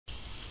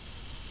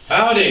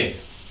Howdy,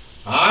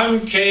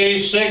 I'm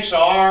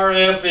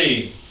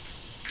K6RFE.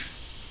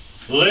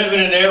 Living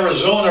in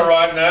Arizona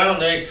right now,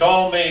 and they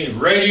call me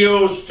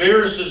radio's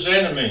fiercest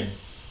enemy.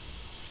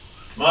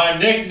 My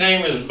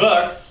nickname is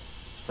Buck,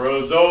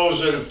 for those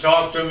that have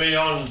talked to me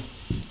on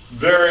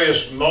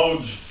various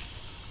modes.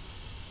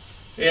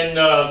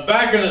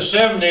 Back in the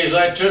 70s,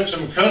 I took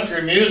some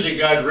country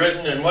music I'd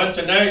written and went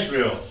to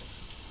Nashville.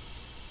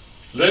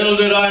 Little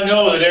did I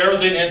know that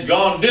everything had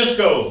gone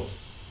disco.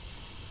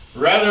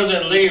 Rather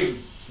than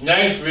leave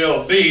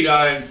Nashville beat,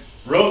 I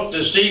wrote the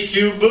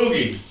CQ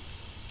Boogie.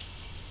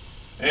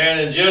 And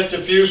in just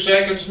a few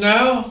seconds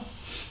now,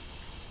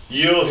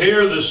 you'll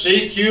hear the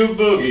CQ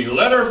Boogie.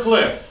 Let her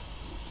flip.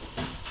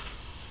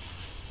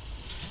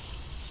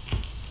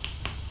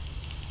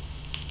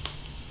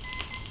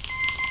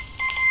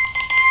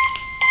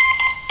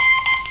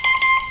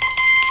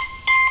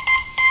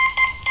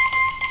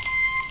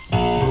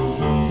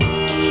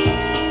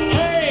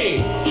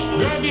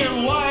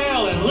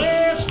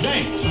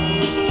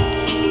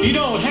 You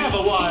don't have a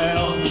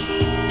YL,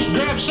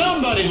 grab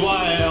somebody's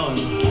YL and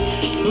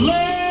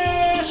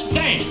let's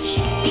dance.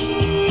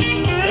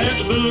 There's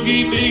a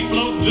boogie beat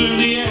floating through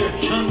the air.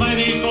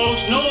 Somebody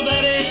folks know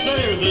that it's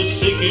there. The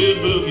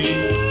CQ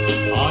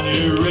Boogie on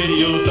your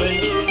radio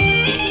thing.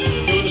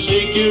 Doing the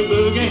CQ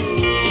Boogie,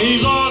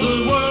 these are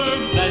the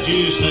words that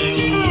you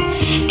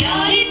sing.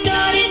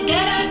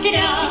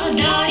 Da-di-da-di-da-da-da-da,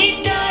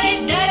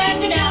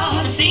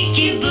 da-di-da-di-da-da-da-da. The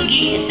CQ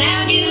Boogie, a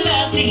sound you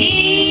love to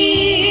hear.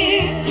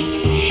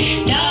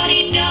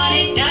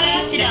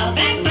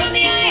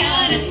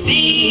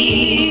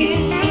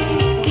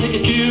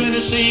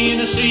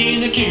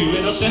 And the Q,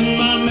 and I'll send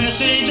my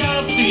message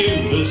out to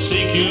you. The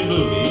CQ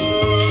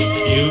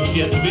Boogie, you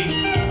get the beat.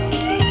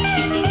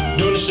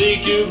 Doing the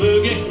CQ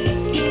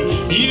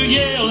Boogie, you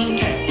yell and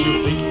tap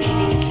your feet.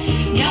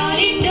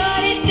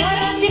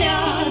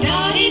 Da-di-da-di-da-da-da-da,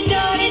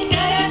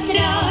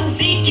 da-di-da-di-da-da-da-da. The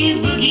CQ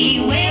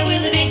Boogie, where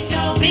will the next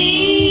call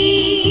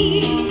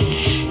be?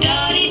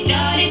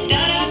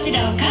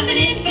 Da-di-da-di-da-da-da-da, coming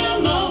in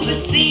from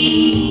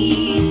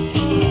overseas.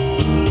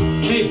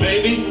 Hey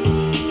baby,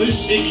 this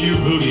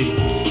CQ Boogie,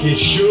 it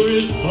sure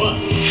is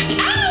fun.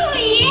 Oh,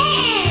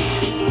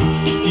 yeah!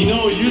 You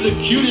know, you're the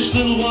cutest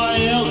little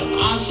YL that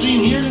I've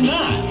seen here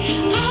tonight.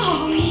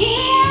 Oh,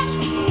 yeah?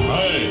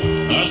 Hey,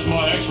 that's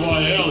my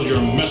ex-YL you're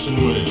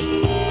messing with.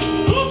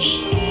 Oops!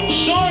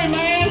 Sorry,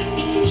 man.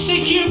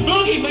 CQ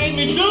Boogie made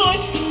me do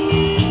it.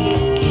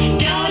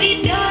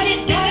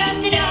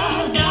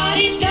 Da-di-da-di-da-da-da-da,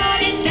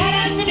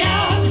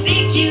 da-di-da-di-da-da-da-da. The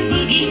CQ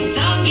Boogie, the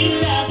song you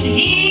love to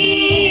hear.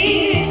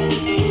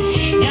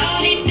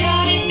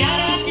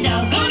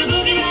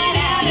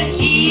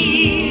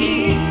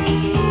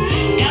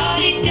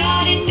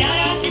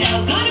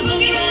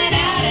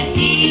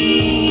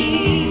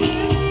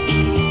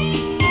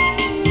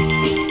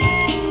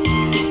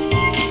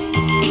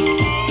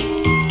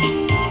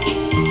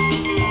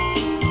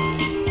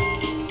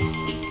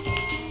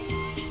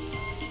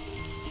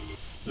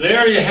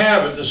 There you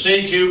have it, the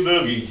CQ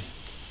Boogie.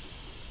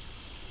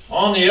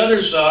 On the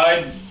other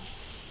side,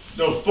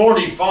 the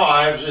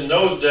 45s in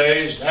those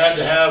days had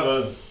to have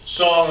a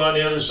song on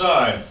the other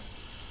side.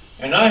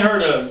 And I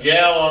heard a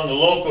gal on the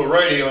local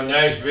radio in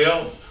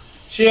Nashville.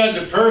 She had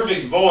the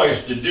perfect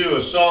voice to do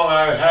a song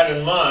I had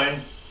in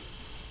mind.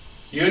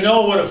 You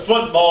know what a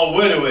football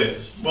widow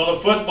is. Well,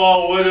 a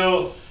football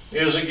widow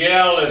is a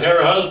gal that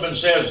her husband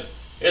says,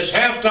 "It's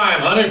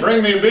halftime, honey,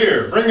 bring me a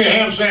beer, bring me a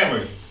ham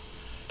sandwich."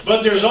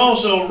 But there's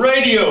also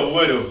radio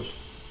widows.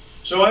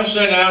 So I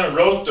sat down and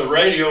wrote the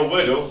radio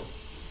widow.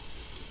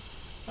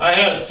 I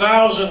had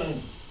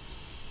 1,000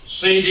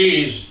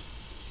 CDs,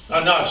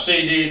 not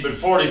CDs, but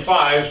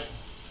 45s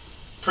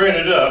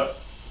printed up.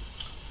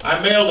 I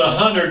mailed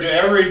 100 to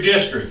every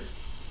district.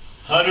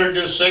 100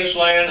 to 6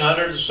 land,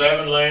 100 to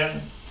 7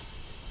 land.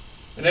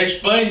 And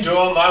explained to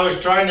them I was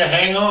trying to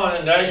hang on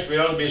in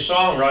Nashville to be a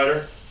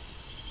songwriter.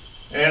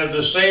 And at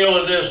the sale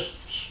of this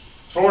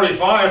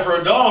 45 for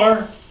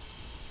 $1,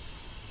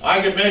 I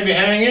could maybe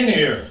hang in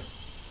here.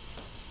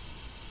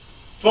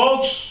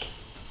 Folks,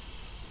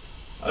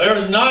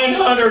 there's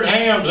 900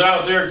 hams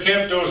out there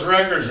kept those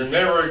records and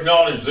never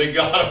acknowledged they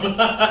got them.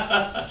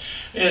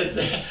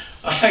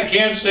 I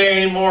can't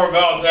say any more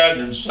about that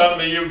than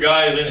some of you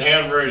guys in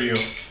ham radio.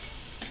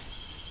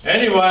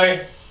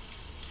 Anyway,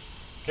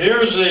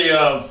 here's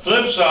the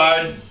flip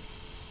side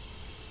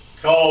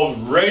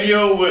called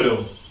Radio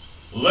Widow.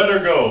 Let her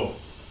go.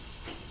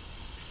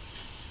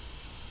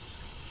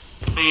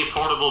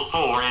 Portable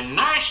 4 in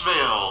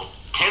Nashville,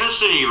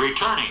 Tennessee,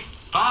 returning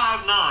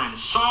 5-9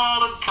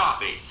 solid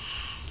copy.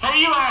 Hey,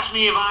 you asked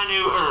me if I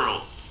knew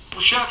Earl.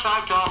 Well, shucks,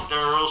 I've talked to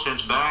Earl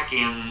since back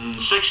in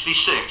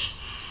 '66.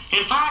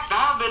 In fact,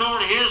 I've been over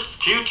to his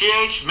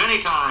QTH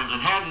many times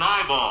and had an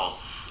eyeball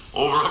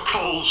over a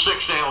cold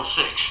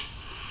 6L6.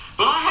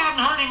 But I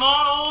hadn't heard him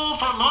on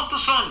for a month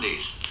of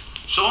Sundays.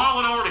 So I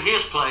went over to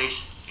his place,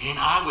 and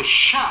I was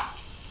shocked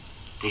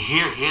to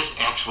hear his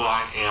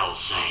ex-YL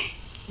say,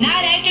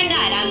 Night after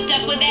night, I'm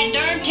stuck with that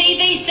darn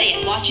TV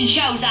set, watching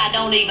shows I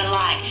don't even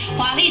like,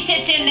 while he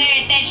sits in there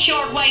at that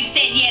shortwave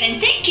set yelling,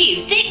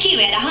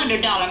 CQ at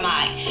 $100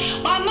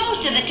 mic. Why,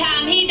 most of the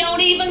time he don't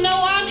even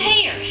know I'm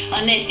here,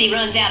 unless he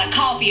runs out of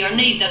coffee or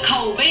needs a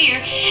cold beer,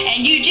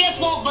 and you just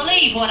won't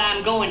believe what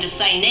I'm going to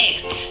say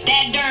next.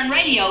 That darn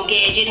radio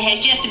gadget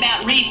has just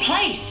about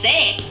replaced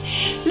sex.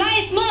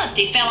 Last month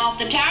he fell off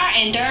the tower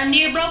and darn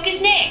near broke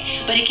his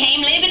neck, but he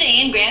came limping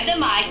in, grabbed the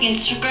mic, and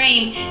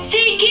screamed,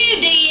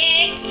 CQ DX!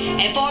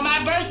 And for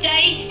my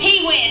birthday,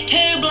 he went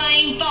too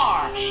blame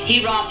far.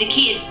 He robbed the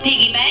kid's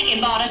piggy bank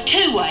and bought a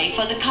two-way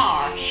for the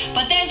car.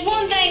 But there's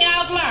one thing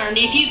I've learned: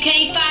 if you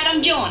can't fight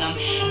 'em, join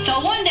 'em. So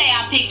one day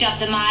I picked up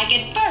the mic.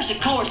 At first,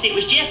 of course, it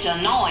was just to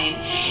annoy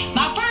him.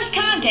 My first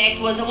contact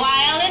was a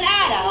while in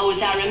Idaho,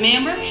 as I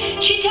remember.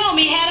 She told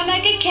me how to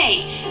make a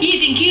cake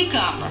using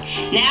cucumber.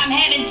 Now I'm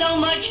having so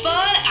much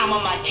fun, I'm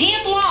on my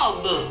 10th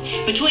logbook.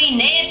 Between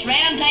nets,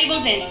 round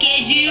tables, and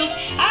schedules,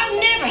 I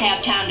never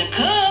have time to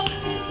cook.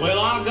 Well,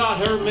 I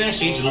got her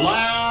message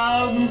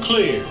loud and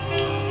clear,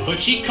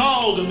 but she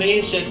called to me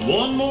and said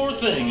one more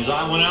thing as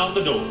I went out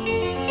the door.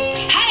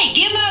 Hey,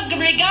 give my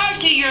regards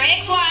to your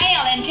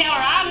XYL and tell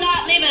her I'm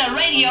not living a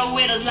radio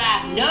widow's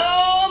life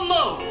no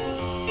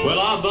more. Well,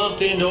 I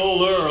bumped into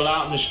old Earl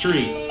out in the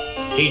street.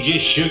 He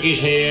just shook his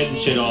head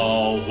and said,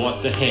 oh,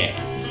 what the heck.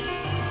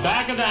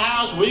 Back at the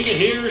house, we could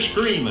hear her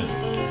screaming.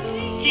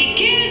 CQ,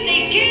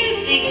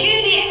 CQ,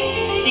 CQ,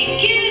 yes.